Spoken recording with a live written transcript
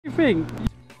you think?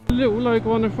 Little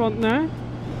logo on the front there,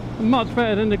 much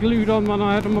better than the glued on one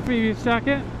I had on my previous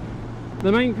jacket.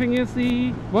 The main thing is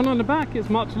the one on the back is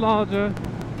much larger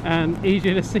and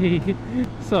easier to see,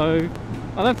 so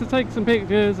I'll have to take some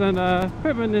pictures and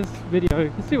put them in this video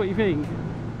and see what you think.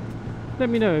 Let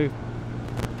me know.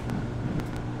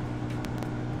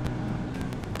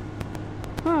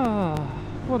 Ah,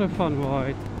 what a fun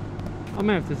ride. I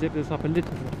may have to zip this up a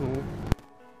little bit more.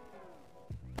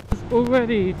 It's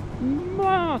already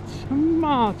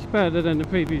much better than the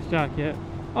previous jacket.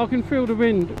 I can feel the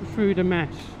wind through the mesh.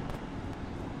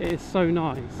 It is so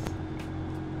nice.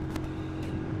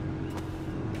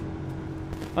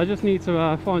 I just need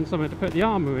to find somewhere to put the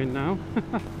armour in now.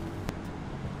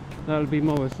 That'll be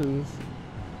Morrison's.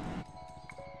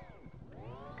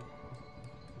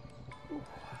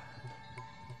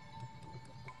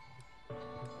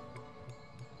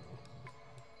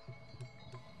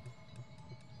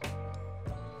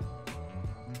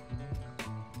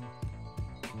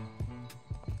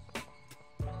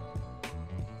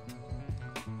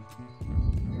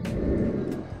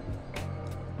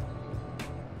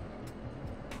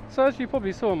 So as you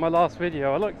probably saw in my last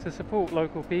video, I like to support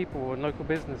local people and local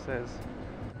businesses.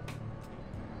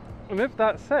 And with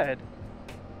that said,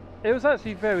 it was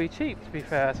actually very cheap, to be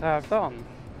fair, to have done.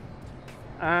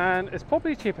 And it's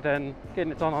probably cheaper than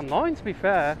getting it done online, to be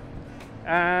fair.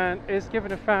 And it's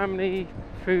giving a family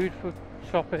food for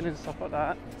shopping and stuff like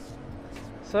that.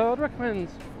 So I'd recommend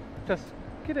just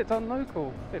get it done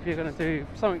local if you're going to do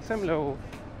something similar, or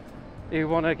you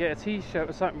want to get a t-shirt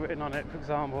with something written on it, for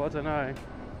example, I don't know.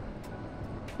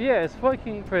 But yeah, it's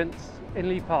Viking Prints in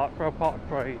Lee Park, Royal Park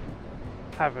Parade.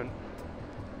 Haven't.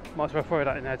 Might as well throw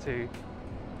that in there too.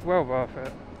 Well worth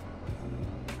it.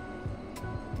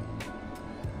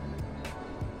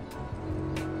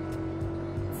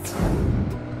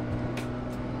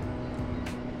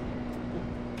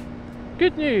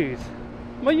 Good news!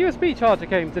 My USB charger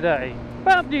came today.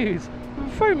 Bad news!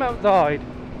 The phone mount died.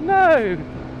 No!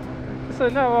 So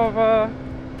now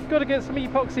I've got to get some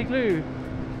epoxy glue.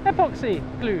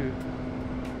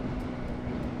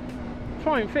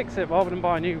 Try and fix it rather than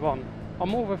buy a new one. I'm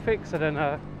more of a fixer than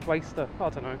a waster. I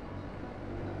don't know.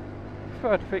 I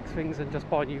prefer to fix things and just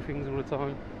buy new things all the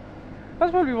time.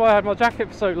 That's probably why I had my jacket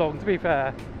for so long, to be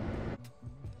fair.